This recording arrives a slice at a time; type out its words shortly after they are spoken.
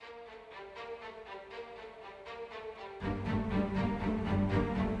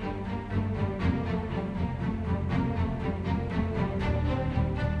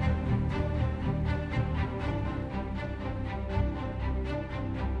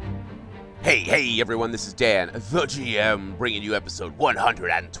Hey everyone, this is Dan, the GM, bringing you episode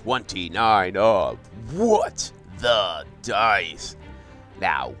 129 of What the Dice.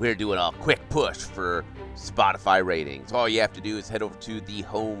 Now, we're doing a quick push for Spotify ratings. All you have to do is head over to the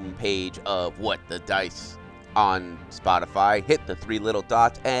home page of What the Dice on Spotify, hit the three little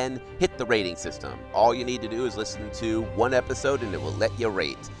dots, and hit the rating system. All you need to do is listen to one episode and it will let you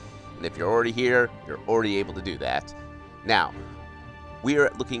rate. And if you're already here, you're already able to do that. Now, we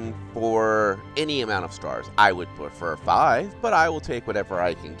are looking for any amount of stars. I would prefer 5, but I will take whatever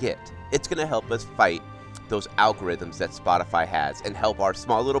I can get. It's going to help us fight those algorithms that Spotify has and help our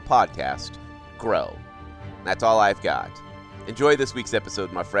small little podcast grow. That's all I've got. Enjoy this week's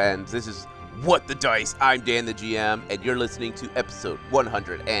episode, my friends. This is What the Dice. I'm Dan the GM, and you're listening to episode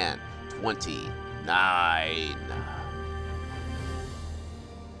 129.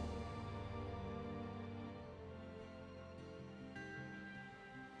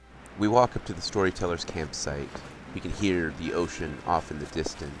 We walk up to the storyteller's campsite. We can hear the ocean off in the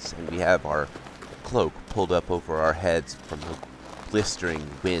distance, and we have our cloak pulled up over our heads from the blistering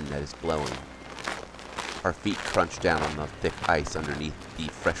wind that is blowing. Our feet crunch down on the thick ice underneath the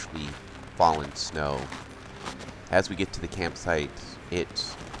freshly fallen snow. As we get to the campsite,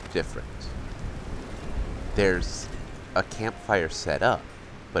 it's different. There's a campfire set up,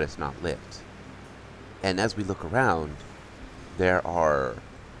 but it's not lit. And as we look around, there are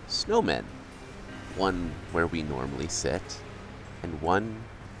snowmen, one where we normally sit, and one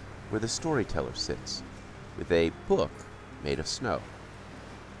where the storyteller sits, with a book made of snow.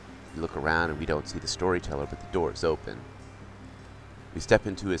 We look around and we don't see the storyteller, but the door is open. We step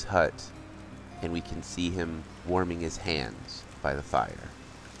into his hut, and we can see him warming his hands by the fire.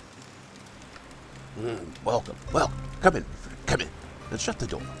 Welcome. Come in. And shut the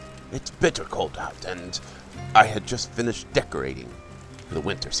door. It's bitter cold out, and I had just finished decorating for the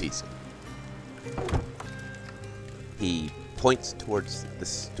winter season. He points towards the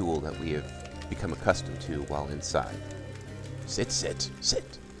stool that we have become accustomed to while inside. Sit.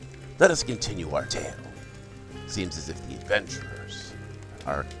 Let us continue our tale. Seems as if the adventurers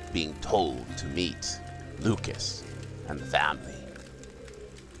are being told to meet Lucas and the family.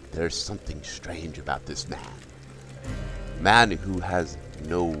 There's something strange about this man who has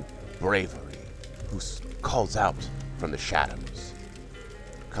no bravery, who calls out from the shadows.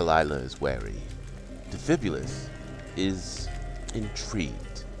 Kalila is wary. Defibulus is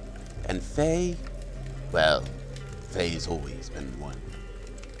intrigued. And Faye, well, Faye's always been one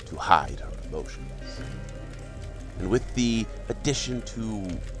to hide her emotions. And with the addition to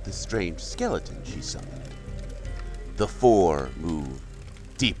the strange skeleton she summoned, the four move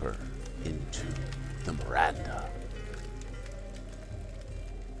deeper into the Maranda.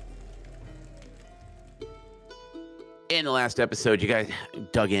 In the last episode, you guys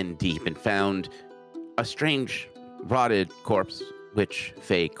dug in deep and found a strange, rotted corpse, which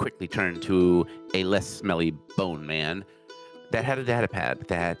Faye quickly turned to a less smelly bone man that had a datapad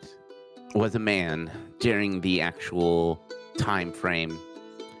that was a man during the actual time frame,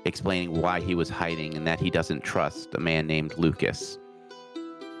 explaining why he was hiding and that he doesn't trust a man named Lucas.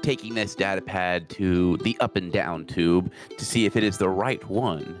 Taking this datapad to the up and down tube to see if it is the right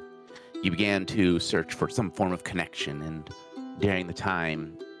one, you began to search for some form of connection, and during the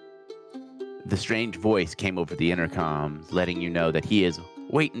time, the strange voice came over the intercom, letting you know that he is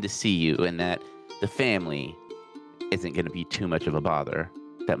waiting to see you and that the family isn't going to be too much of a bother,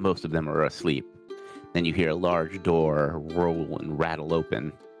 that most of them are asleep. Then you hear a large door roll and rattle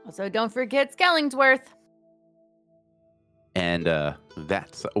open. Also, don't forget Skellingsworth. And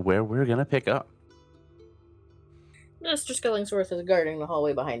that's where we're going to pick up. Mr. Skellingsworth is guarding the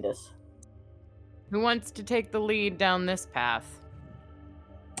hallway behind us. Who wants to take the lead down this path?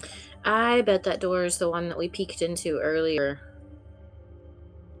 I bet that door is the one that we peeked into earlier.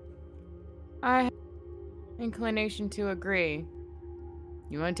 I have inclination to agree.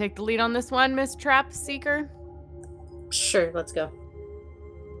 You want to take the lead on this one, Miss Trap Seeker? Sure, let's go.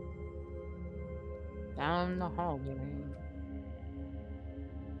 Down the hallway.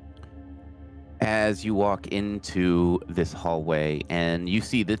 As you walk into this hallway and you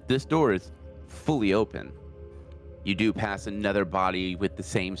see that this door is fully open, you do pass another body with the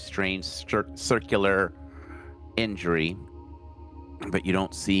same strange circular injury, but you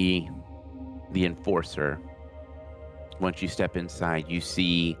don't see the enforcer. Once you step inside, you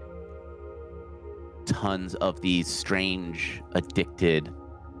see tons of these strange addicted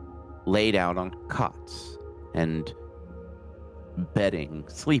laid out on cots, and bedding,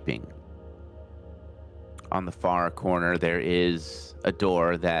 sleeping. On the far corner, there is a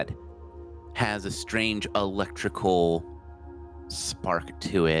door that has a strange electrical spark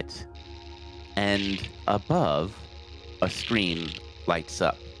to it, and above, a screen lights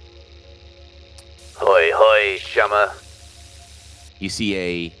up. Hoi, hoi, chumma. You see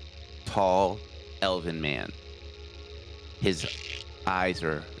a tall, elven man. His eyes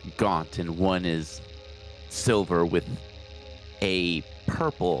are gaunt, and one is silver with a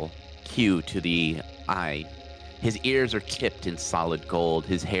purple hue to the eye. His ears are tipped in solid gold.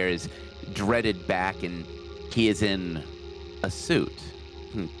 His hair is dreaded back, and he is in a suit.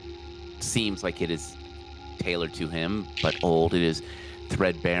 Seems like it is tailored to him, but old. It is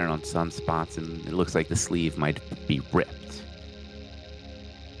threadbare on some spots, and it looks like the sleeve might be ripped.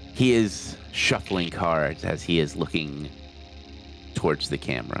 He is shuffling cards as he is looking towards the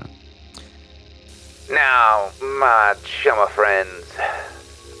camera. Now, my chumma friends,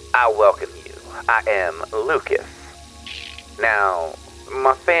 I welcome you. I am Lucas. Now,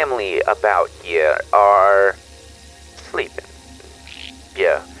 my family about here are sleeping.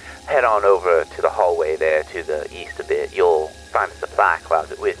 Yeah, head on over to the hallway there to the east a bit. You'll find a supply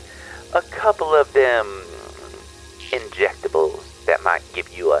closet with a couple of them injectables that might give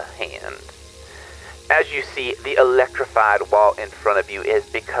you a hand. As you see, the electrified wall in front of you has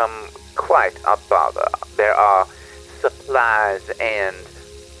become quite a bother. There are supplies and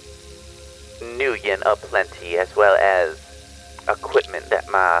nuyen aplenty, as well as equipment that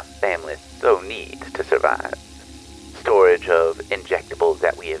my family so needs to survive. Storage of injectables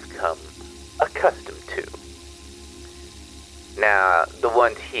that we have come accustomed to. Now, the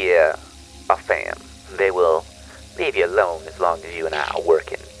ones here are fam. They will leave you alone as long as you and I are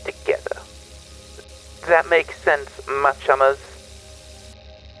working together. Does that make sense, my chummas?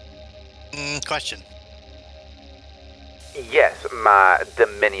 Question. Yes, my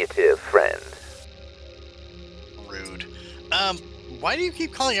diminutive friend. Rude. Why do you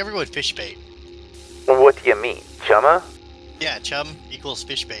keep calling everyone fish bait? What do you mean, chumma? Yeah, chum equals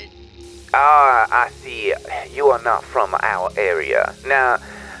fish bait. Ah, I see. You are not from our area. Now,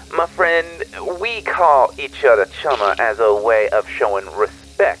 my friend, we call each other chumma as a way of showing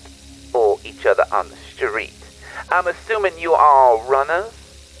respect for each other on the street. I'm assuming you are runners?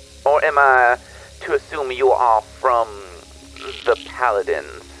 Or am I to assume you are from the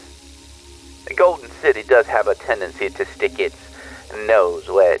Paladins? Golden City does have a tendency to stick its nose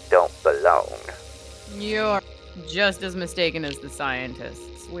where it don't belong. You're just as mistaken as the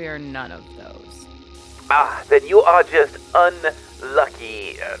scientists. We are none of those. Ah, then you are just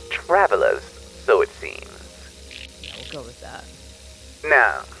unlucky travelers, so it seems. Yeah, we'll go with that.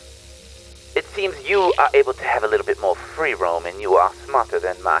 Now, it seems you are able to have a little bit more free roam, and you are smarter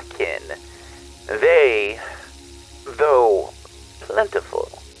than my kin. They, though plentiful,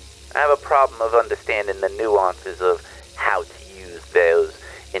 have a problem of understanding the nuances of how to use those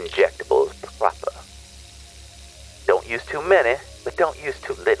injectables proper. Don't use too many, but don't use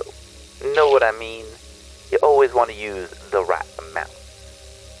too little. Know what I mean? You always want to use the right amount.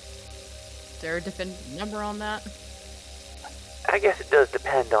 Is there a definitive number on that? I guess it does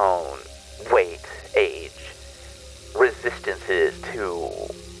depend on weight, age, resistances to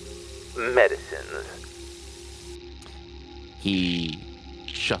medicines. He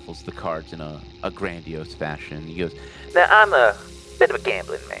shuffles the cards in a grandiose fashion. He goes, Now, I'm a bit of a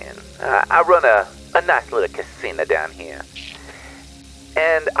gambling man. I run a nice little casino down here.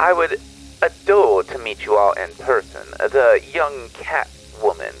 And I would adore to meet you all in person. The young cat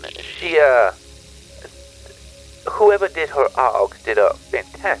woman, she, whoever did her augs did a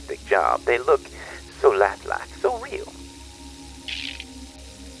fantastic job. They look so lifelike, so real.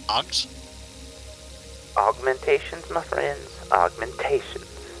 Ogs? Augmentations, my friends, augmentations.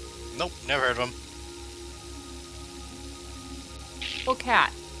 Nope, never heard of them. Well,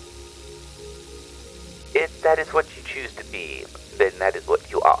 cat. If that is what you choose to be, then that is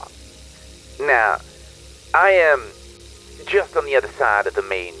what you are. Now, I am just on the other side of the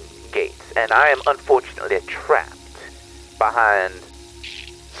main gates, and I am unfortunately trapped behind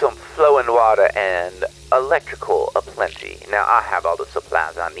some flowing water and electrical aplenty. Now, I have all the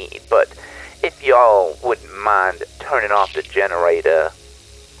supplies I need, but if y'all wouldn't mind turning off the generator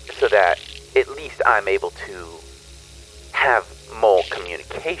so that at least I'm able to have more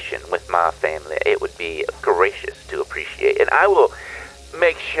communication with my family, it would be gracious to appreciate. And I will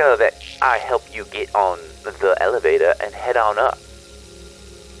make sure that I help you get on the elevator and head on up.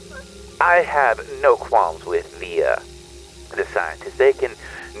 I have no qualms with the scientists. They can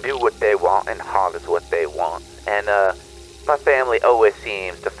do what they want and harvest what they want. And my family always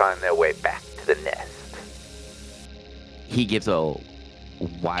seems to find their way back to the nest. He gives a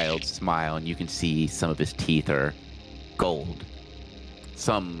wild smile, and you can see some of his teeth are gold.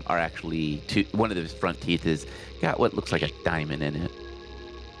 Some are actually, one of his front teeth has got what looks like a diamond in it.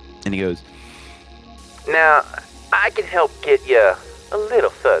 And he goes, "Now, I can help get you a little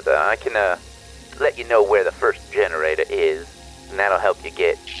further. I can let you know where the first generator is, and that'll help you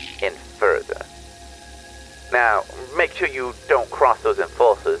get in further. Now, make sure you don't cross those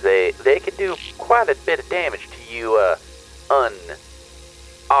enforcers. They can do quite a bit of damage to you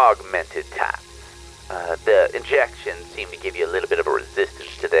unaugmented types. The injections seem to give you a little bit of a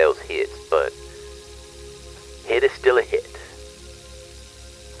resistance to those hits, but hit is still a hit.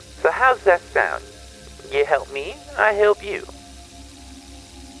 So how's that sound? You help me, I help you."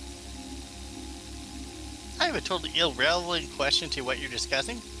 I have a totally irrelevant question to what you're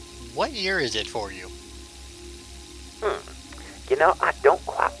discussing. What year is it for you? You know, I don't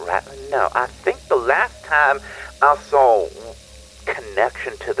quite rightly know. I think the last time I saw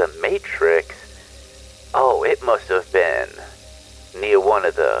connection to the Matrix, it must have been near one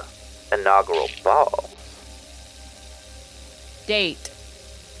of the inaugural balls. Date.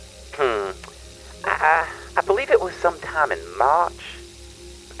 I believe it was sometime in March.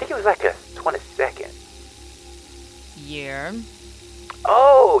 I think it was like a 22nd. Year.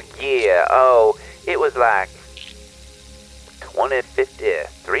 Oh, yeah. It was like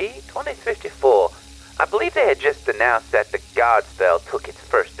 2053, 2054. I believe they had just announced that the Godspell took its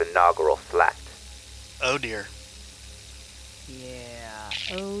first inaugural flight. Oh dear. Yeah.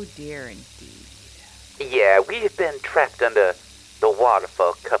 Oh dear indeed. Yeah, we've been trapped under the water for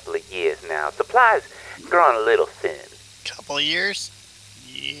a couple of years now. Supplies grown a little thin. Couple of years?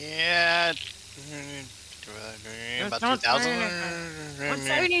 Yeah. About Don't 2000. say anything. Don't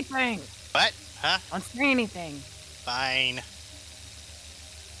say anything. What? Huh? Don't say anything. Fine.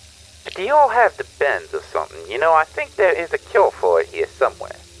 Do you all have the bends or something? You know, I think there is a cure for it here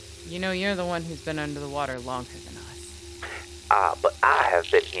somewhere. You know, you're the one who's been under the water longer than us. But I have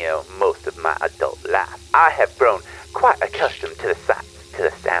been here most of my adult life. I have grown quite accustomed to the sights, to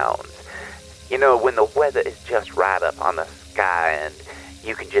the sounds. You know, when the weather is just right up on the sky and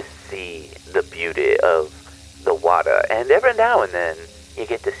you can just see the beauty of the water, and every now and then you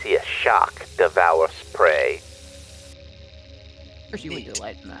get to see a shark devour prey. Of course you would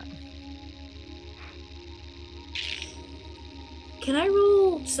delight in that. Can I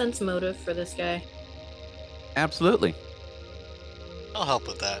roll sense motive for this guy? Absolutely. I'll help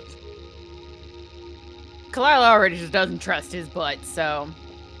with that. Kalila already just doesn't trust his butt, so...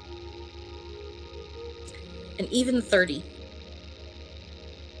 An even 30.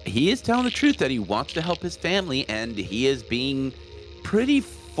 He is telling the truth that he wants to help his family, and he is being pretty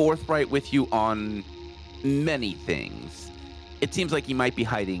forthright with you on many things. It seems like he might be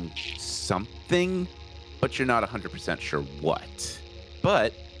hiding something, but you're not 100% sure what.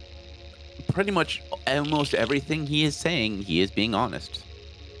 But pretty much almost everything he is saying, he is being honest.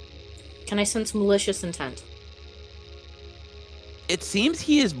 Can I sense malicious intent? It seems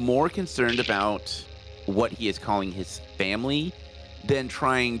he is more concerned about what he is calling his family than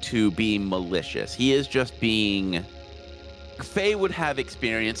trying to be malicious. He is just being... Faye would have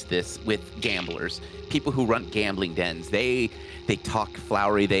experienced this with gamblers. People who run gambling dens. They talk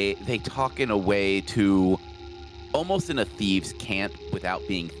flowery. They talk in a way to... almost in a thieves' can't without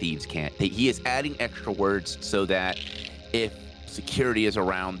being thieves' can't. He is adding extra words so that if security is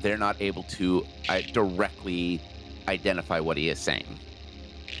around, they're not able to directly identify what he is saying.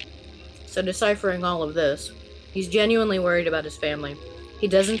 So deciphering all of this, he's genuinely worried about his family. He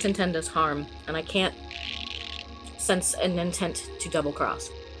doesn't intend us harm, and I can't sense an intent to double cross.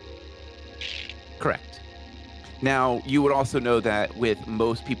 Correct. Now, you would also know that with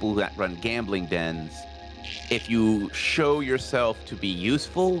most people that run gambling dens, if you show yourself to be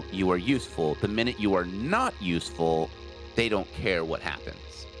useful, you are useful. The minute you are not useful, they don't care what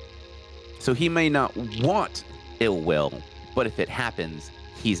happens. So he may not want ill will, but if it happens,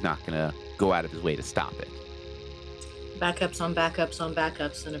 he's not going to go out of his way to stop it. Backups on backups on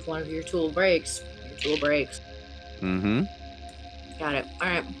backups, and if one of your tool breaks, your tool breaks. Mm-hmm. Got it. All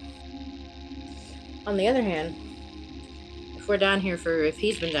right. On the other hand, if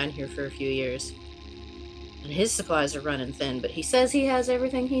he's been down here for a few years, and his supplies are running thin, but he says he has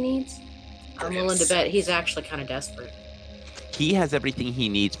everything he needs, I'm willing to bet he's actually kind of desperate. He has everything he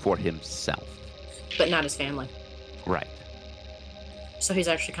needs for himself. But not his family. Right. So he's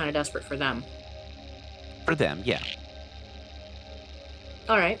actually kind of desperate for them. For them, yeah.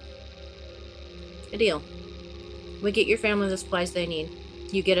 All right. A deal. We get your family the supplies they need.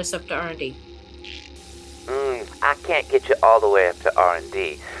 You get us up to R&D. I can't get you all the way up to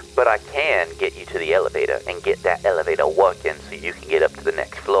R&D, but I can get you to the elevator and get that elevator working so you can get up to the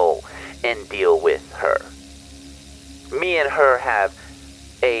next floor and deal with her. Me and her have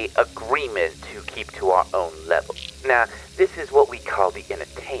a agreement to keep to our own level. Now, this is what we call the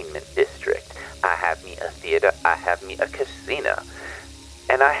entertainment district. I have me a theater, I have me a casino,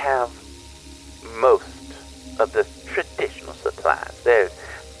 and I have most of the traditional supplies. There's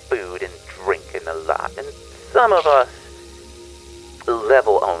food and drinking a lot, and some of us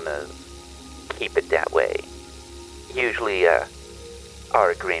level owners keep it that way. Usually, our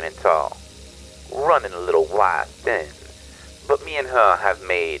agreements are running a little wide thin, but me and her have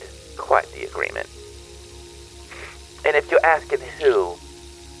made quite the agreement. And if you're asking who,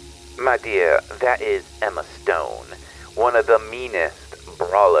 my dear, that is Emma Stone, one of the meanest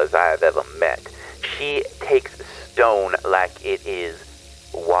brawlers I have ever met. She takes stone like it is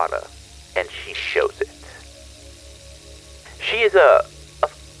water, and she shows it. She is a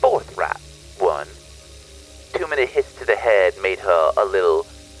forthright one. 2-minute hits to the head made her a little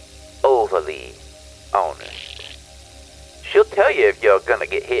overly honest. She'll tell you if you're gonna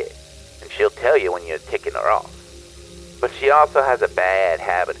get hit, and she'll tell you when you're ticking her off. But she also has a bad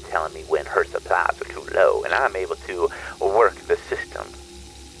habit of telling me when her supplies are too low, and I'm able to work the system.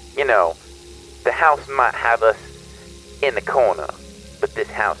 You know, the house might have us in the corner, but this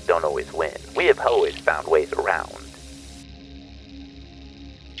house don't always win. We have always found ways around.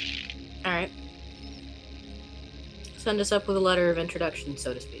 Alright. Send us up with a letter of introduction,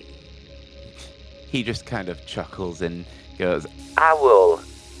 so to speak. He just kind of chuckles and goes, I will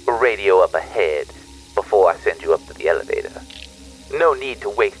radio up ahead before I send you up to the elevator. No need to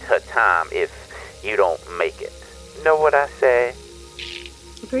waste her time if you don't make it. Know what I say?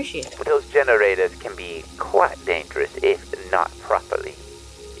 Appreciate it. Those generators can be quite dangerous if not properly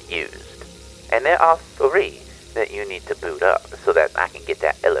used. And there are 3 that you need to boot up so that I can get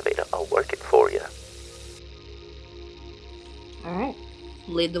that elevator working for you. Alright.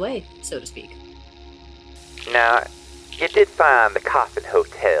 Lead the way, so to speak. Now, you did find the Coffin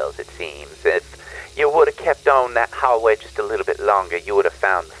Hotels, it seems. If you would have kept on that hallway just a little bit longer, you would have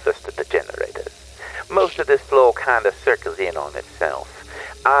found the first of the generators. Most of this floor kind of circles in on itself.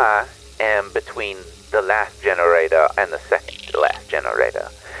 I am between the last generator and the second to last generator.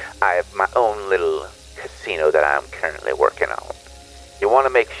 I have my own little casino that I'm currently working on. You want to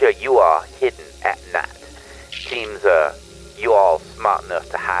make sure you are hidden at night. Seems you all smart enough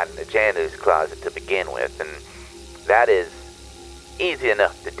to hide in the janitor's closet to begin with, and that is easy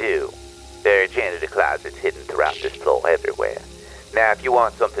enough to do. There are janitor closets hidden throughout this floor everywhere. Now, if you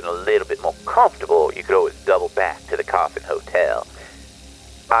want something a little bit more comfortable, you could always double back to the Coffin Hotel.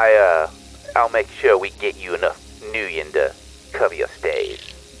 I'll make sure we get you enough Nuyen to cover your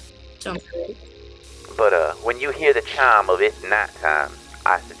stays. Sounds good. But when you hear the chime of it's nighttime,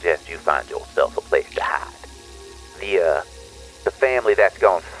 I suggest you find yourself a place to hide. The family that's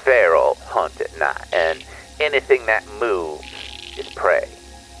gone feral hunt at night, and anything that moves is prey.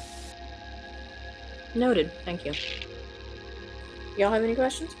 Noted. Thank you. Y'all have any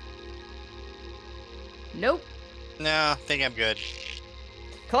questions? Nope. No, think I'm good.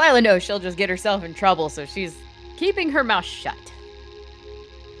 Kalila knows she'll just get herself in trouble, so she's keeping her mouth shut.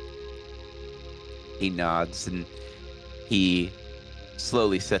 he nods and he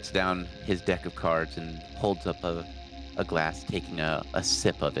slowly sets down his deck of cards and holds up a glass, taking a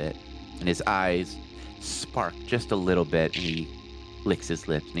sip of it. And his eyes spark just a little bit, and he licks his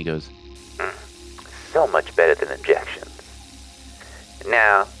lips and he goes, So much better than injections.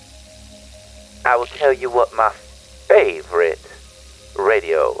 Now, I will tell you what my favorite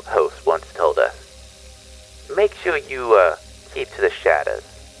radio host once told us. Make sure you keep to the shadows.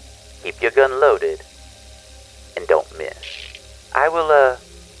 Keep your gun loaded, and don't miss. I will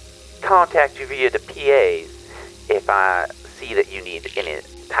contact you via the PAs if I see that you need any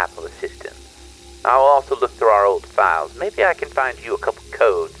type of assistance. I'll also look through our old files. Maybe I can find you a couple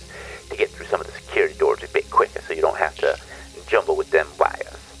codes to get through some of the security doors a bit quicker so you don't have to jumble with them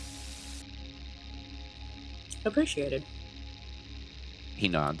wires. Appreciated. he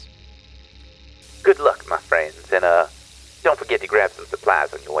nods. Good luck, my friends, and don't forget to grab some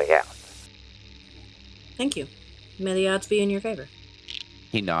supplies on your way out. Thank you. May the odds be in your favor.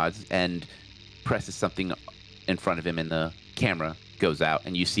 He nods and presses something in front of him, and the camera goes out,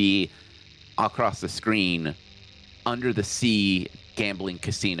 and you see across the screen, Under the Sea Gambling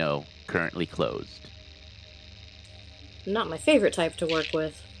Casino currently closed. Not my favorite type to work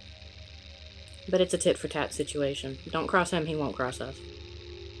with. But it's a tit-for-tat situation. Don't cross him, he won't cross us.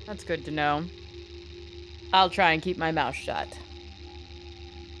 That's good to know. I'll try and keep my mouth shut.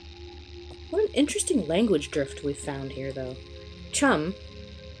 What an interesting language drift we've found here, though. Chum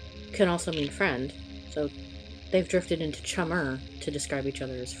can also mean friend, so they've drifted into chummer to describe each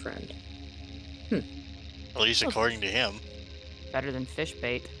other as friend. At least according to him. Better than fish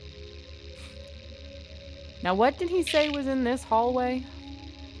bait. Now, what did he say was in this hallway?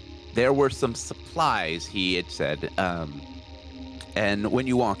 There were some supplies, he had said. And when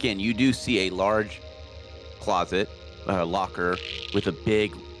you walk in, you do see a large closet, locker, with a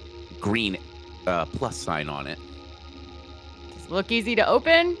big green plus sign on it. Does it look easy to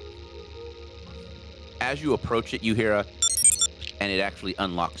open? As you approach it, you hear a, and it actually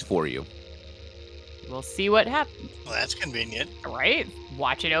unlocks for you. We'll see what happens, Well, that's convenient. right?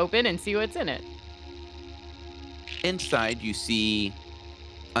 Watch it open and see what's in it. Inside, you see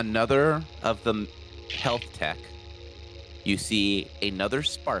another of the health tech. You see another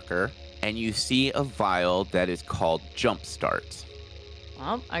sparker, and you see a vial that is called Jump Start.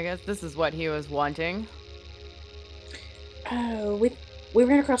 Well, I guess this is what he was wanting. Oh, we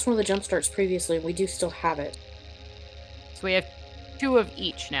ran across one of the jump starts previously. We do still have it. So we have 2 of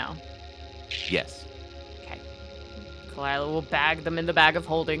each now. Yes. Okay. Kalila will bag them in the bag of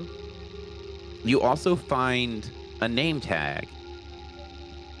holding. You also find a name tag,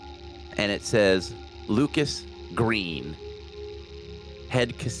 and it says Lucas Green,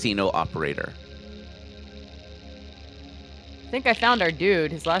 head casino operator. I think I found our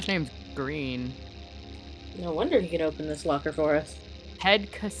dude. His last name's Green. No wonder he could open this locker for us.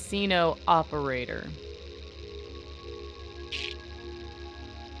 Head casino operator.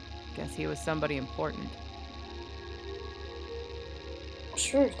 Guess he was somebody important.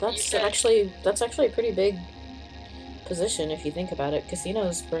 Sure, that's actually a pretty big position if you think about it.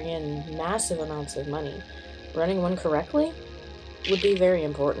 Casinos bring in massive amounts of money. Running one correctly would be very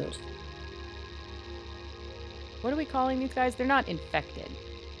important. What are we calling these guys? They're not infected.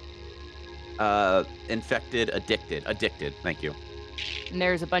 Infected, addicted. Thank you. And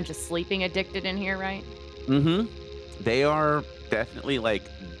there's a bunch of sleeping addicted in here, right? Mm-hmm. They are definitely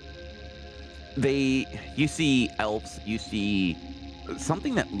you see elves, you see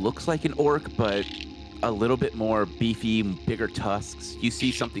something that looks like an orc, but a little bit more beefy, bigger tusks. You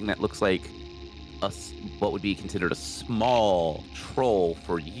see something that looks like what would be considered a small troll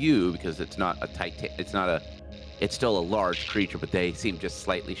for you, because it's not a it's still a large creature, but they seem just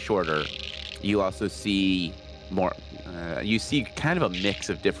slightly shorter. You also see more, you see kind of a mix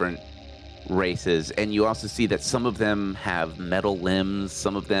of different races, and you also see that some of them have metal limbs,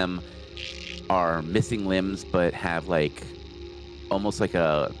 some of them are missing limbs, but have almost like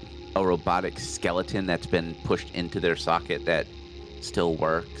a robotic skeleton that's been pushed into their socket that still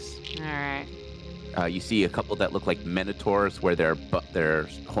works. All right. You see a couple that look like minotaurs, where their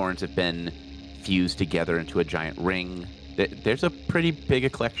horns have been fused together into a giant ring. There's a pretty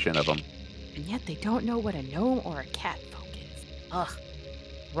big collection of them. And yet they don't know what a gnome or a cat folk is. Ugh.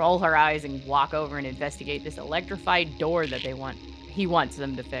 Roll her eyes and walk over and investigate this electrified door that he wants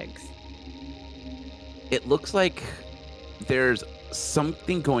them to fix. It looks like there's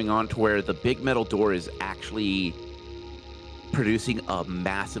something going on to where the big metal door is actually producing a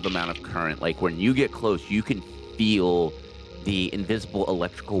massive amount of current. Like when you get close, you can feel the invisible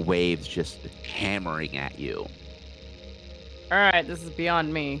electrical waves just hammering at you. All right, this is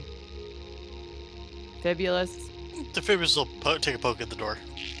beyond me. Fibulous. The Fibulous will take a poke at the door.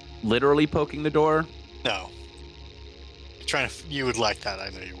 Literally poking the door? No. You would like that, I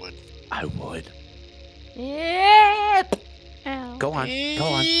know you would. I would. Yep. Ow. Go on,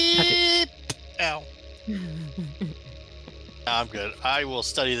 touch it. Ow. I'm good. I will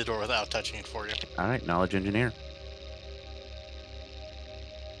study the door without touching it for you. All right, knowledge engineer.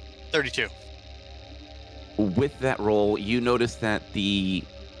 32. With that roll, you notice that the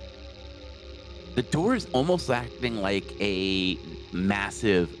door is almost acting like a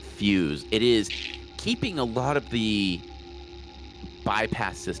massive fuse. It is keeping a lot of the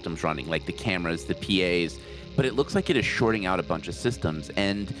bypass systems running, like the cameras, the PAs, but it looks like it is shorting out a bunch of systems.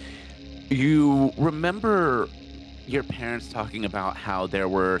 And you remember your parents talking about how there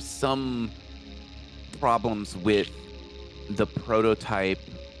were some problems with the prototype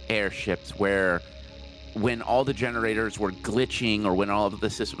airships where when all the generators were glitching, or when all of the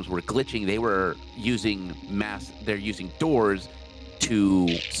systems were glitching, they were using they're using doors to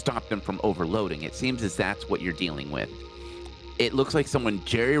stop them from overloading. It seems as that's what you're dealing with. It looks like someone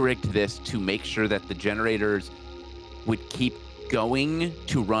jerry-rigged this to make sure that the generators would keep going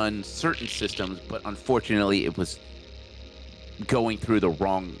to run certain systems, but unfortunately it was going through the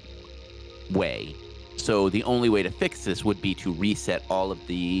wrong way. So the only way to fix this would be to reset all of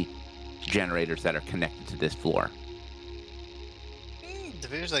the generators that are connected to this floor. The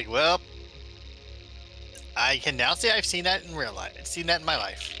Fibulous like, well, I can now say I've seen that in real life. I've seen that in my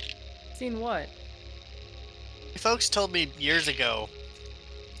life. Seen what? Folks told me years ago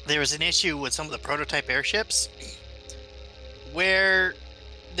there was an issue with some of the prototype airships where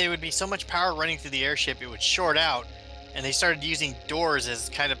there would be so much power running through the airship it would short out, and they started using doors as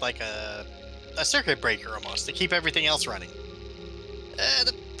kind of like a circuit breaker almost to keep everything else running.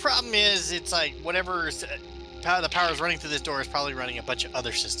 The problem is it's like whatever's the power is running through this door is probably running a bunch of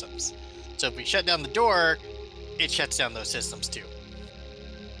other systems. So if we shut down the door, it shuts down those systems too.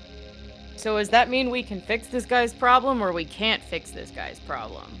 So does that mean we can fix this guy's problem, or we can't fix this guy's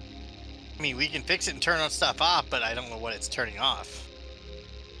problem? I mean, we can fix it and turn on stuff off, but I don't know what it's turning off.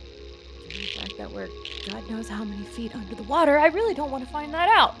 The fact that we're God knows how many feet under the water, I really don't want to find that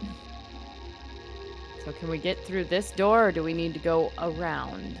out. So can we get through this door, or do we need to go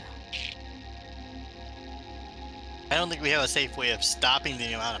around? I don't think we have a safe way of stopping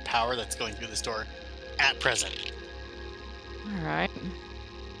the amount of power that's going through this door at present. All right.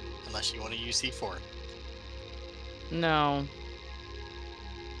 Unless you want to use C4. No.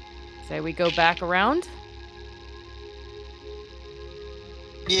 Say we go back around?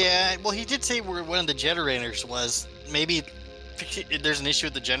 Yeah, well, he did say where one of the generators was. Maybe there's an issue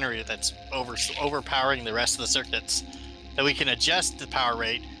with the generator that's overpowering the rest of the circuits. That we can adjust the power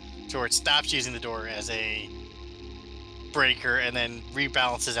rate to where it stops using the door as a breaker and then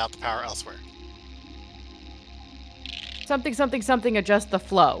rebalances out the power elsewhere. Something, adjust the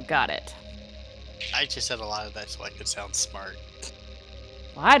flow. Got it. I just said a lot of that so I could sound smart.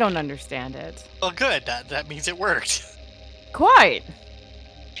 Well, I don't understand it. Well, good. That means it worked. Quite.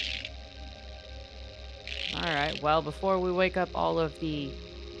 All right. Well, before we wake up all of the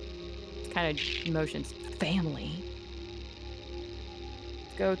kind of emotions, family,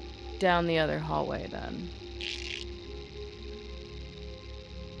 let's go down the other hallway then.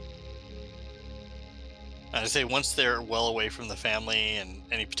 I'd say once they're well away from the family and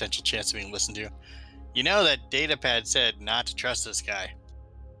any potential chance of being listened to, you know that datapad said not to trust this guy.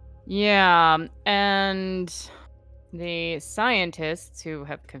 Yeah, and the scientists who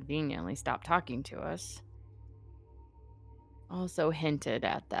have conveniently stopped talking to us also hinted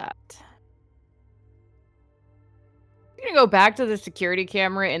at that. I'm gonna go back to the security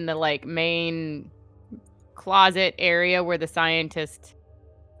camera in the main closet area where the scientist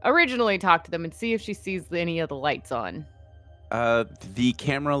originally talked to them and see if she sees any of the lights on. The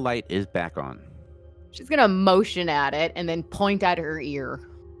camera light is back on. She's gonna motion at it and then point at her ear.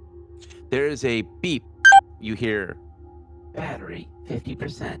 There is a beep. You hear battery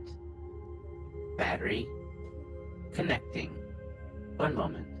 50%. Battery connecting. One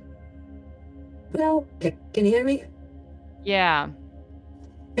moment. Well, can you hear me? Yeah.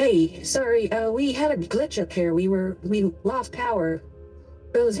 Hey, sorry, we had a glitch up here. We lost power.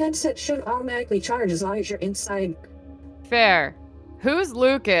 Those headsets should automatically charge as long as you're inside. Fair. Who's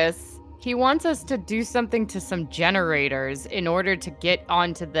Lucas? He wants us to do something to some generators in order to get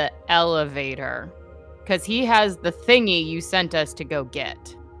onto the elevator. Because he has the thingy you sent us to go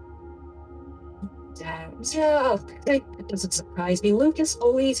get. Yeah, that doesn't surprise me. Lucas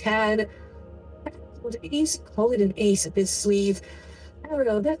always had... He's called it an ace up his sleeve. I don't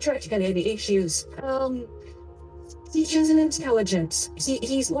know, that track had any issues. He's an intelligence.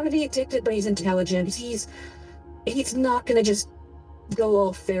 He's one of the addicted, but he's intelligent. He's not gonna just go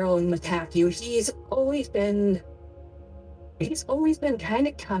all feral and attack you. He's always been kind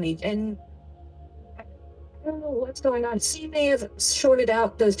of cunning, and I don't know what's going on. He may have shorted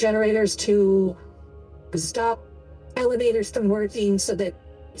out those generators to stop elevators from working so that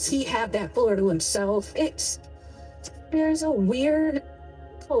he had that floor to himself. There's a weird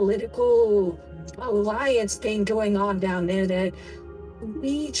political alliance thing going on down there that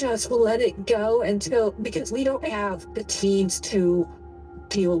we just will let it go because we don't have the teams to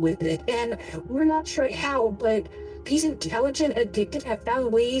deal with it, and we're not sure how, but these intelligent addicted have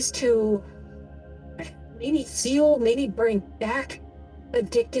found ways to maybe bring back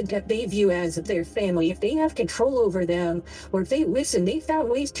addicted that they view as their family. If they have control over them, or if they listen, they found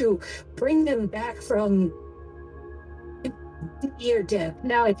ways to bring them back from near death.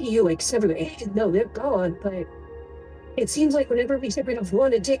 Now, if you accept it, no, they're gone, but it seems like whenever we get rid of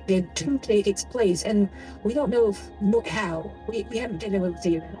one addicted, two take its place, and we don't know how. We haven't been able to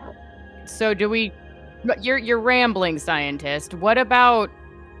figure that out. So you're rambling, scientist. What about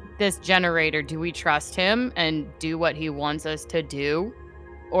this generator? Do we trust him and do what he wants us to do?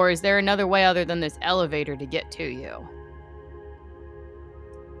 Or is there another way other than this elevator to get to you?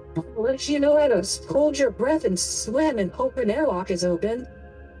 Unless you know how to hold your breath and swim and hope an airlock is open.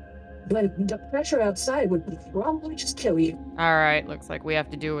 But the pressure outside would probably just kill you. All right, looks like we have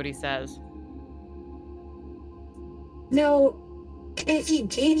to do what he says. Now, if he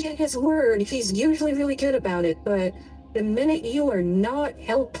gave you his word, he's usually really good about it, but the minute you are not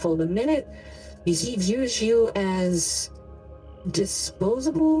helpful, the minute he views you as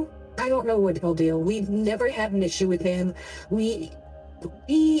disposable, I don't know what he'll do. We've never had an issue with him. When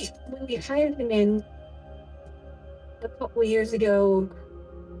we hired him in a couple of years ago,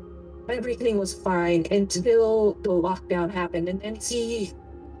 everything was fine until the lockdown happened, and then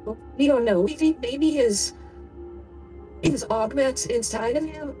we don't know. We think maybe his augments inside of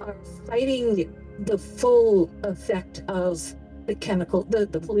him are fighting the full effect of the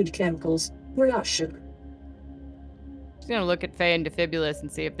polluted chemicals. We're not sure. Just gonna look at Faye and Defibulus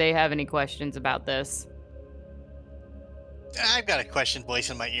and see if they have any questions about this. I've got a question voice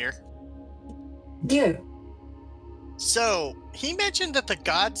in my ear. Yeah. So, he mentioned that the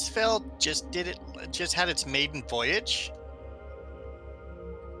Godsfell just had its maiden voyage?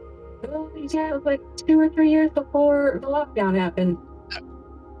 Well, yeah, it was like 2 or 3 years before the lockdown happened.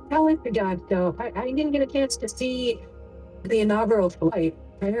 How is the God, though? I didn't get a chance to see the inaugural flight.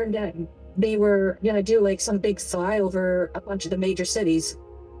 I heard that they were gonna do like some big flyover a bunch of the major cities.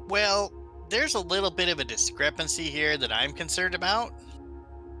 Well, there's a little bit of a discrepancy here that I'm concerned about.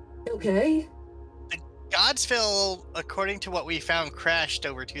 Okay. Godsfell, according to what we found, crashed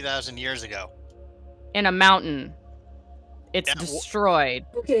over 2,000 years ago. In a mountain. It's Yeah, destroyed.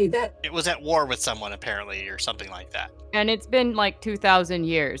 Okay, that It was at war with someone, apparently, or something like that. And it's been like 2,000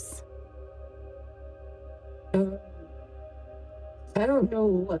 years. I don't know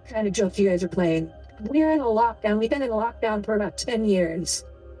what kind of joke you guys are playing. We're in a lockdown. We've been in a lockdown for about 10 years.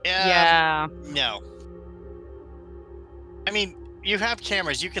 Yeah. No. I mean, you have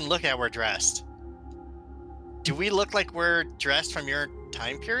cameras. You can look at we're dressed. Do we look like we're dressed from your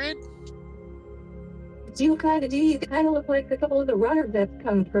time period? Do you kind of look like a couple of the runners that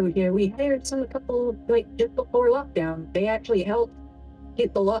come through here. We hired a couple like just before lockdown. They actually helped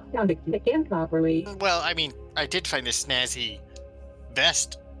get the lockdown to kick in properly. Well, I mean, I did find this snazzy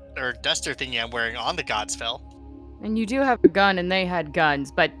vest or duster thingy I'm wearing on the Godsfell. And you do have a gun and they had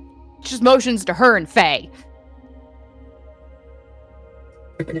guns, but just motions to her and Faye.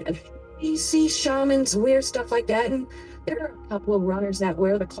 You see shamans wear stuff like that, and there are a couple of runners that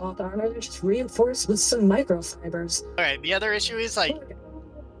wear the cloth armor. They're just reinforced with some microfibers. Alright, the other issue is, like,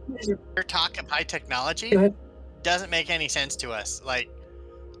 your talk of high technology Go ahead. doesn't make any sense to us. Like,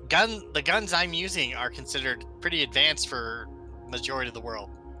 the guns I'm using are considered pretty advanced for majority of the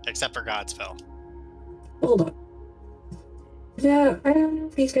world, except for Godsfell. Hold on. Yeah, I don't know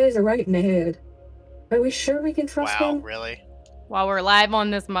if these guys are right in the head. Are we sure we can trust Wow, them? really? While we're live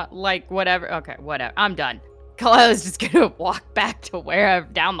on this, whatever. Okay, whatever. I'm done. Kaleo's just gonna walk back to wherever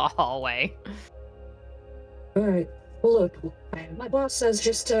down the hallway. Alright. Well, look, my boss says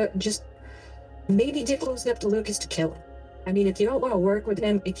just maybe get close enough to Lucas to kill him. I mean, if you don't want to work with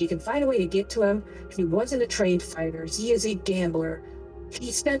him, if you can find a way to get to him, he wasn't a trained fighter. He is a gambler.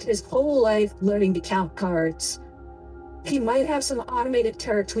 He spent his whole life learning to count cards. He might have some automated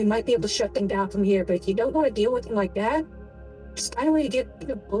turrets. We might be able to shut them down from here, but if you don't want to deal with him like that, just find a way to get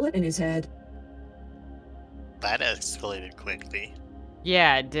a bullet in his head. That escalated quickly.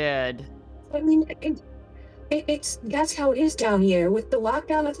 Yeah, it did. I mean, it's that's how it is down here. With the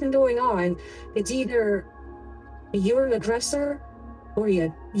lockdown that's been going on, it's either you're an aggressor or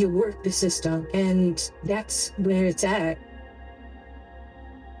you work the system, and that's where it's at.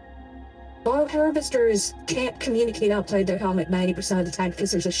 All harvesters can't communicate outside their helmet 90% of the time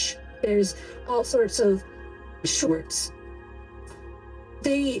because there's all sorts of shorts.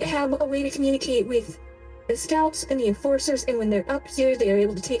 They have a way to communicate with the scouts and the enforcers, and when they're up here, they are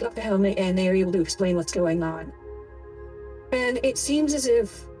able to take off the helmet and they are able to explain what's going on. And it seems as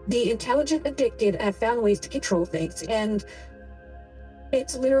if the intelligent addicted have found ways to control things, and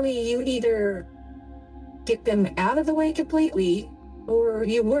it's literally you either get them out of the way completely, or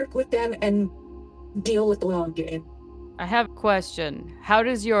you work with them and deal with the long game. I have a question. How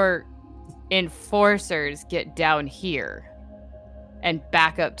does your enforcers get down here and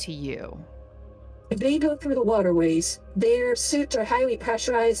back up to you? They go through the waterways. Their suits are highly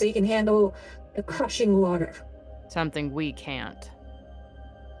pressurized. They can handle the crushing water. Something we can't.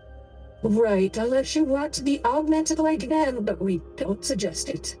 Right, unless you want to be augmented like them, but we don't suggest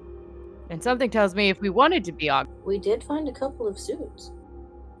it. And something tells me if we wanted to be We did find a couple of suits.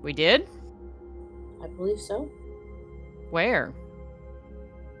 we did? I believe so. Where?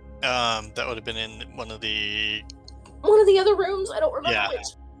 That would have been in one of the... One of the other rooms, I don't remember Yeah. which.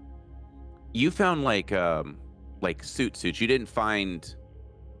 You found like suits. You didn't find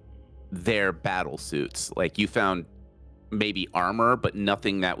their battle suits. Like you found maybe armor, but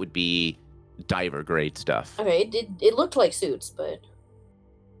nothing that would be diver grade stuff. Okay, it looked like suits, but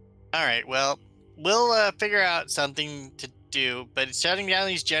All right, well, we'll figure out something to do, but shutting down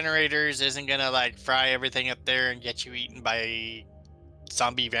these generators isn't gonna like fry everything up there and get you eaten by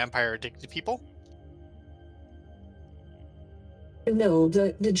zombie vampire addicted people. No,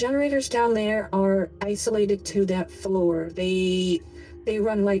 the generators down there are isolated to that floor. They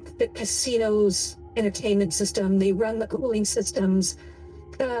run like the casino's entertainment system. They run the cooling systems.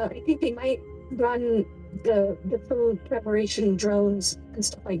 I think they might run the food preparation drones and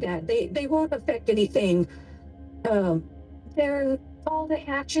stuff like that. They won't affect anything. They're all the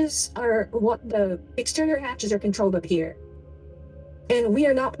hatches are what the exterior hatches are controlled up here. And we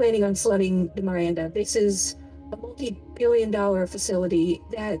are not planning on flooding the Maranda. This is a multi-billion-dollar facility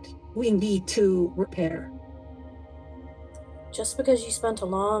that we need to repair. just because you spent a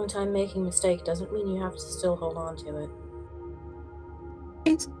long time making a mistake doesn't mean you have to still hold on to it.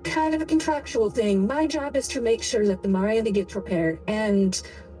 It's kind of a contractual thing. My job is to make sure that the Maranda gets repaired, and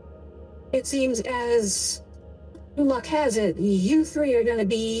it seems as luck has it, you three are going to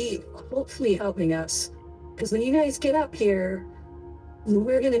be hopefully helping us. Because when you guys get up here,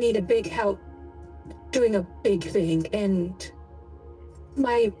 we're going to need a big help doing a big thing, and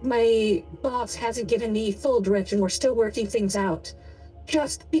my boss hasn't given me full direction. We're still working things out.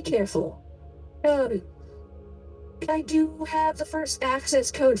 Just be careful. I do have the first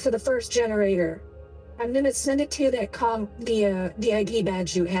access code for the first generator. I'm gonna send it to you that the ID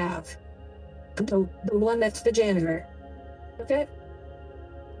badge you have. The one that's the janitor. Okay?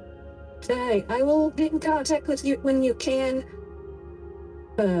 Alright, I will get in contact with you when you can.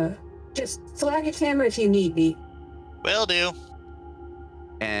 Just flag a camera if you need me. Will do.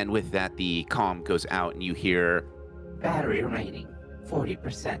 And with that, the comm goes out and you hear, Battery remaining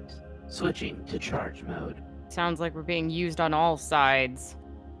 40%. Switching to charge mode. Sounds like we're being used on all sides.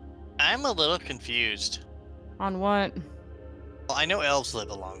 I'm a little confused. On what? Well, I know elves live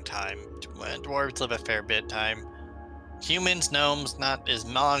a long time. Dwarves live a fair bit time. Humans, gnomes, not as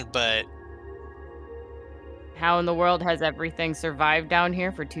long, but How in the world has everything survived down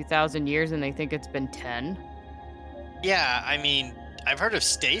here for 2,000 years and they think it's been 10? yeah, I mean, I've heard of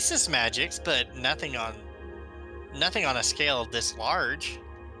stasis magics, but nothing on a scale this large.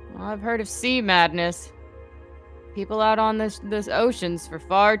 Well, I've heard of sea madness. People out on this oceans for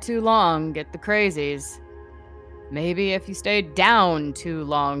far too long get the crazies. Maybe if you stay down too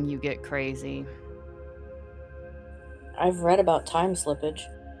long, you get crazy. I've read about time slippage.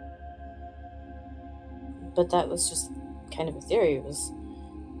 But that was just kind of a theory. It was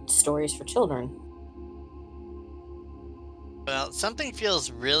stories for children. Well, something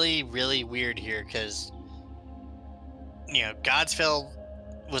feels really, really weird here because, Godspell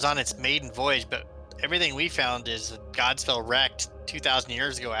was on its maiden voyage, but everything we found is Godspell wrecked 2,000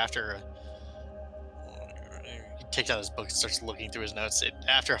 years ago after. He takes out his book and starts looking through his notes.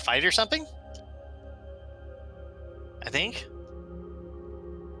 After a fight or something? I think?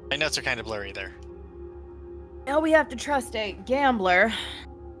 My notes are kind of blurry there. Now we have to trust a gambler.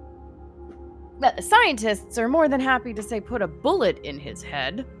 But the scientists are more than happy to say put a bullet in his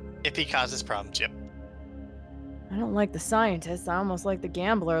head. If he causes problems, yep. I don't like the scientist. I almost like the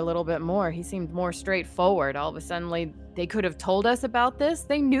gambler a little bit more. He seemed more straightforward. All of a sudden, they could have told us about this.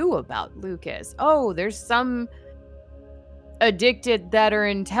 They knew about Lucas. Oh, there's some addicted that are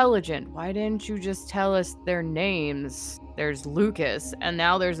intelligent. Why didn't you just tell us their names? There's Lucas, and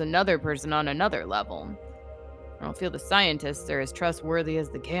now there's another person on another level. I don't feel the scientists are as trustworthy as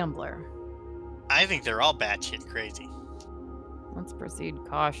the gambler. I think they're all batshit crazy. Let's proceed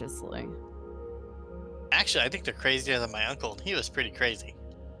cautiously. Actually, I think they're crazier than my uncle. He was pretty crazy.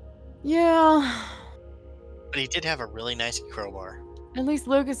 Yeah. But he did have a really nice crowbar. At least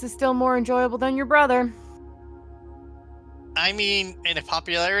Lucas is still more enjoyable than your brother. I mean, in a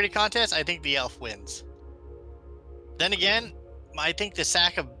popularity contest, I think the elf wins. Then again, I think the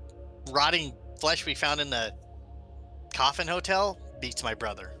sack of rotting flesh we found in the coffin hotel beats my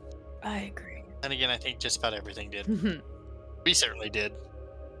brother. I agree. And again, I think just about everything did. We certainly did.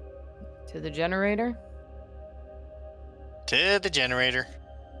 To the generator? To the generator.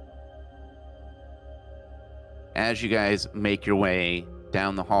 as you guys make your way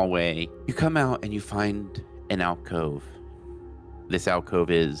down the hallway, you come out and you find an alcove. This alcove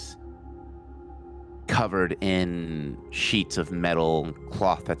is covered in sheets of metal,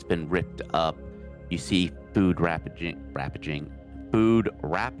 cloth that's been ripped up. You see food wrapping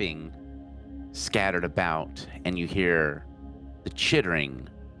scattered about, and you hear the chittering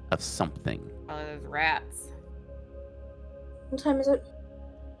of something. Oh, those rats. What time is it?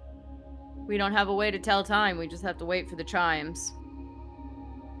 We don't have a way to tell time. We just have to wait for the chimes.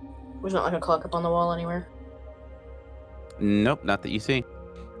 There's not like a clock up on the wall anywhere. Nope, not that you see.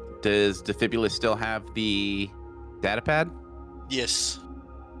 Does Defibulus still have the data pad? Yes.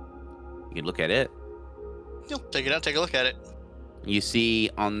 You can look at it. Take it out, take a look at it. You see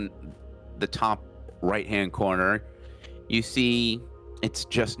on the top right-hand corner, you see it's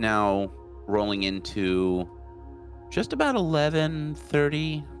just now rolling into just about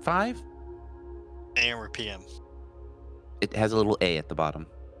 11:35. AM or PM. It has a little A at the bottom.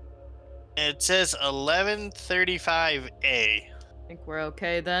 It says 11:35 A. I think we're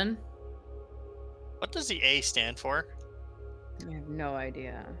okay then. What does the A stand for? I have no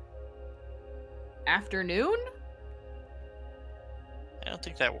idea. Afternoon? I don't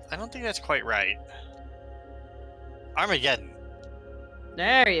think that's quite right. Armageddon.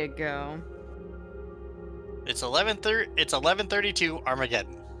 There you go. It's 11:32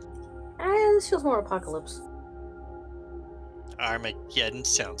 Armageddon. This feels more apocalypse. Armageddon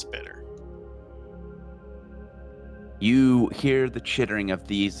sounds better. You hear the chittering of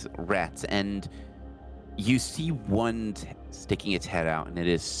these rats, and you see one sticking its head out, and it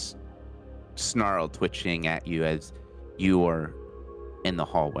is snarled, twitching at you as you are in the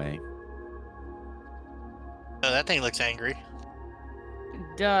hallway. Oh, that thing looks angry.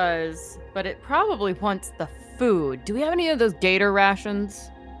 It does, but it probably wants the food. Do we have any of those gator rations?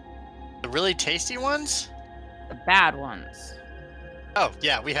 The really tasty ones? The bad ones. Oh,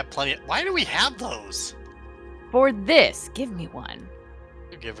 yeah, we have plenty. Why do we have those? For this, give me one.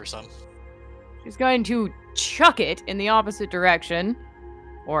 You give her some. She's going to chuck it in the opposite direction,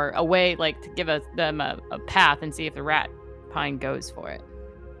 or away, like to give them a path and see if the rat pine goes for it.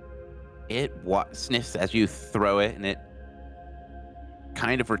 It sniffs as you throw it, and it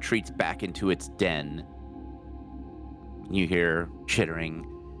kind of retreats back into its den. You hear chittering,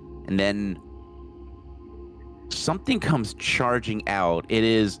 and then something comes charging out. It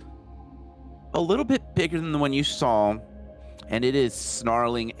is a little bit bigger than the one you saw, and it is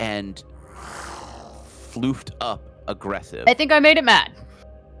snarling and floofed up aggressive. I think I made it mad.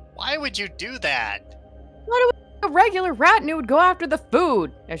 Why would you do that? What a regular rat and it would go after the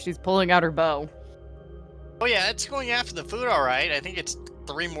food as she's pulling out her bow. Oh yeah, it's going after the food, all right. I think it's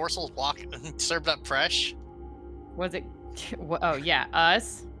 3 morsels served up fresh. Was it? Oh yeah,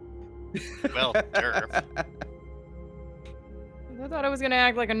 us. Well, derp. I thought I was gonna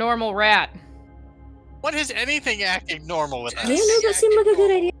act like a normal rat. What is anything acting normal with us? Yeah, no, that seemed like a good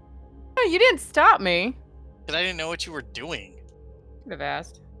idea. No, you didn't stop me. Because I didn't know what you were doing. Could have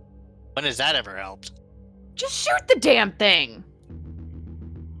asked. When has that ever helped? Just shoot the damn thing.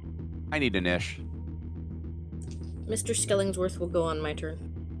 I need an ish. Mr. Skillingsworth will go on my turn.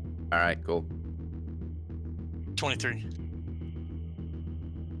 All right, cool. 23.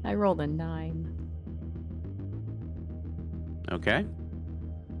 I rolled a 9. Okay.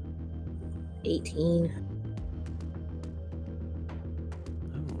 18.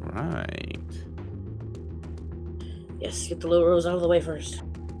 All right. Yes, get the low rolls out of the way first.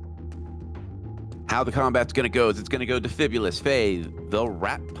 How the combat's gonna go is it's gonna go Defibulus, Faye, the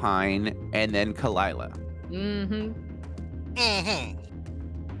Rat Pine, and then Kalila. Mm-hmm. Mm-hmm.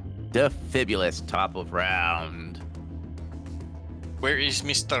 Defibulus, top of round. Where is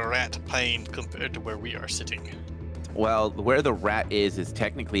Mr. Rat Pine compared to where we are sitting? Well, where the rat is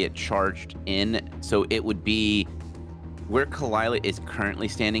technically it charged in, so it would be where Kalila is currently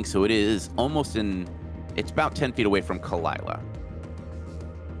standing, so it is almost it's about 10 feet away from Kalila.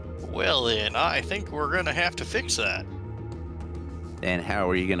 Well then, I think we're gonna have to fix that. And how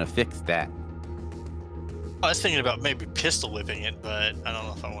are you gonna fix that? I was thinking about maybe pistol whipping it, but I don't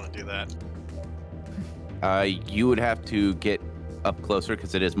know if I want to do that. You would have to get up closer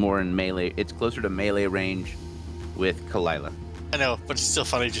because it is more in melee. It's closer to melee range with Kalila. I know, but it's still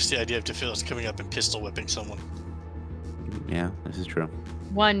funny just the idea of Defibulus coming up and pistol whipping someone. Yeah, this is true.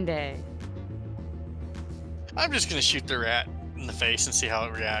 One day. I'm just gonna shoot the rat in the face and see how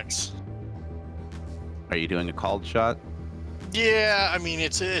it reacts. Are you doing a called shot? Yeah, I mean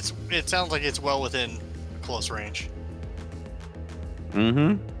it sounds like it's well within close range.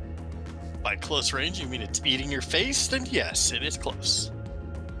 Mm-hmm. By close range, you mean it's eating your face? Then yes, it is close.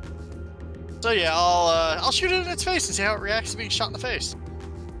 So yeah, I'll shoot it in its face and see how it reacts to being shot in the face.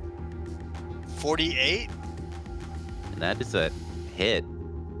 48. And that is a hit.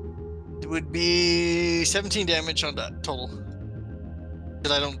 It would be 17 damage on that total.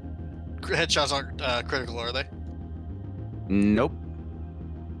 Because headshots aren't critical, are they? Nope.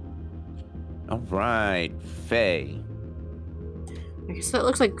 All right, Faye. I guess that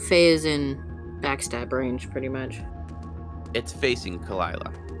looks like Faye is in backstab range, pretty much. It's facing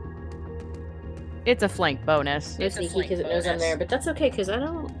Kalila. It's a flank bonus. It's sneaky because it knows I'm there, but that's okay because I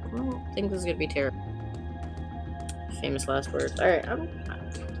don't think this is gonna be terrible. Famous last words. All right,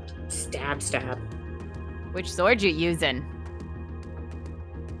 stab. Which sword you using?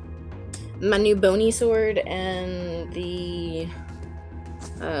 My new bony sword and the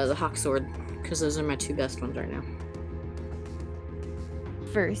hawk sword, because those are my two best ones right now.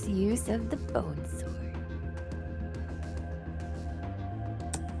 First use of the bone sword.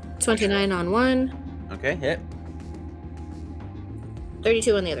 29 on one, Okay, hit.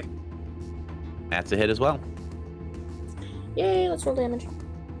 32 on the other. That's a hit as well. Yay, let's roll damage.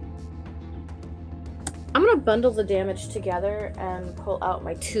 I'm gonna bundle the damage together and pull out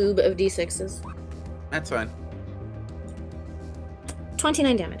my tube of d6s. That's fine.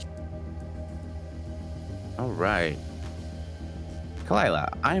 29 damage. All right.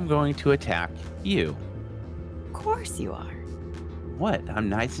 Kalila, I'm going to attack you. Of course you are. What? I'm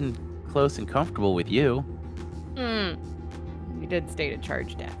nice and close and comfortable with you. You did state it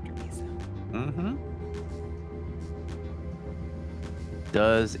charged after me, so. Mm-hmm.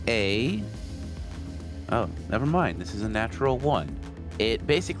 Does a... Oh, never mind. This is a natural 1. It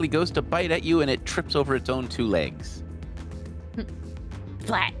basically goes to bite at you and it trips over its own 2 legs.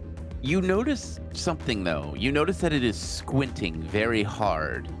 Flat. You notice something, though. You notice that it is squinting very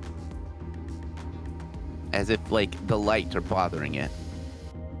hard. As if, like, the light are bothering it.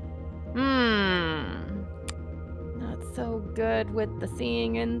 Not so good with the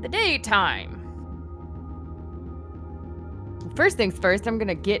seeing in the daytime. First things first, I'm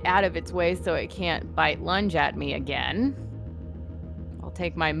gonna get out of its way so it can't bite lunge at me again. I'll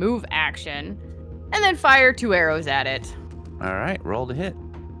take my move action and then fire 2 arrows at it. All right, roll to hit.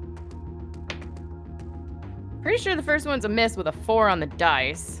 Pretty sure the first one's a miss with a 4 on the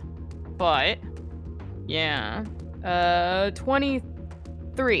dice, but yeah,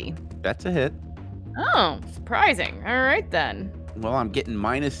 23. That's a hit. Oh, surprising. All right then. Well, I'm getting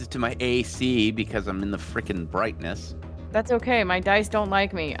minuses to my AC because I'm in the frickin' brightness. That's okay. My dice don't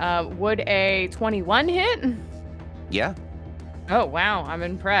like me. Would a 21 hit? Yeah. Oh, wow. I'm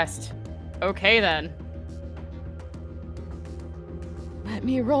impressed. Okay, then. Let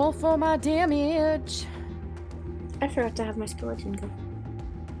me roll for my damage. I forgot to have my skeleton go.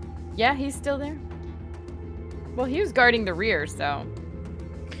 Yeah, he's still there. Well, he was guarding the rear, so.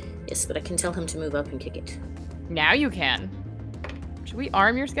 Yes, but I can tell him to move up and kick it. Now you can. Should we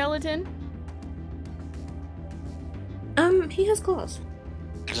arm your skeleton? He has claws. I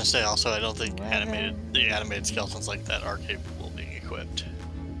was gonna say also, I don't think the 11. animated skeletons like that are capable of being equipped.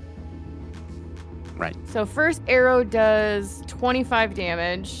 Right. So first arrow does 25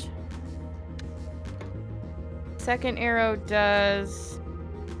 damage. Second arrow does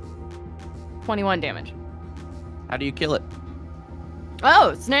 21 damage. How do you kill it?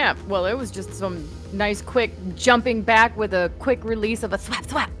 Oh, snap. Well, it was just some nice quick jumping back with a quick release of a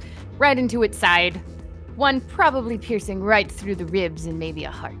swap right into its side. One probably piercing right through the ribs and maybe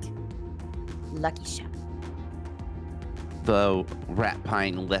a heart. Lucky shot. The rat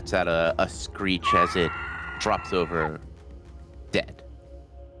pine lets out a screech as it drops over dead.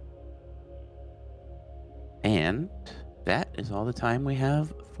 And that is all the time we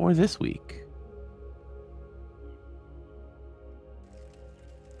have for this week.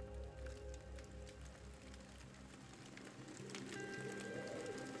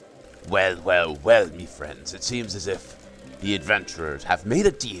 Well, me friends, it seems as if the adventurers have made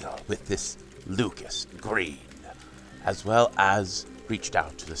a deal with this Lucas Green, as well as reached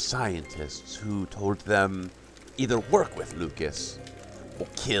out to the scientists who told them either work with Lucas or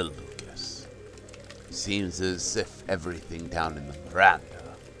kill Lucas. It seems as if everything down in the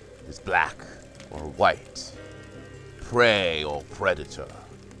Maranda is black or white, prey or predator.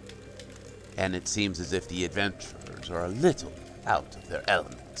 And it seems as if the adventurers are a little out of their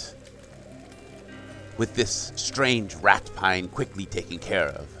element. With this strange rat pine quickly taken care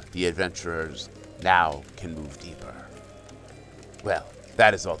of, the adventurers now can move deeper. Well,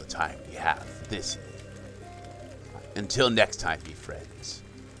 that is all the time we have for this evening. Until next time, me friends,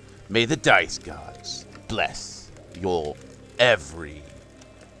 may the dice gods bless your every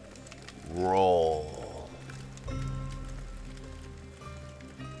roll.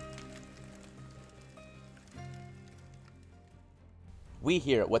 We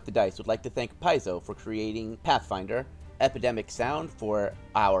here at What the Dice would like to thank Paizo for creating Pathfinder, Epidemic Sound for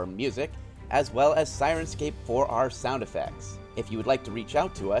our music, as well as Sirenscape for our sound effects. If you would like to reach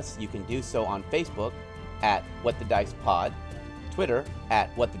out to us, you can do so on Facebook at What the Dice Pod, Twitter at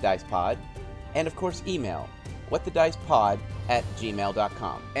What the Dice Pod, and of course email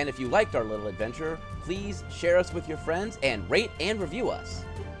whatthedicepod@gmail.com. And if you liked our little adventure, please share us with your friends and rate and review us.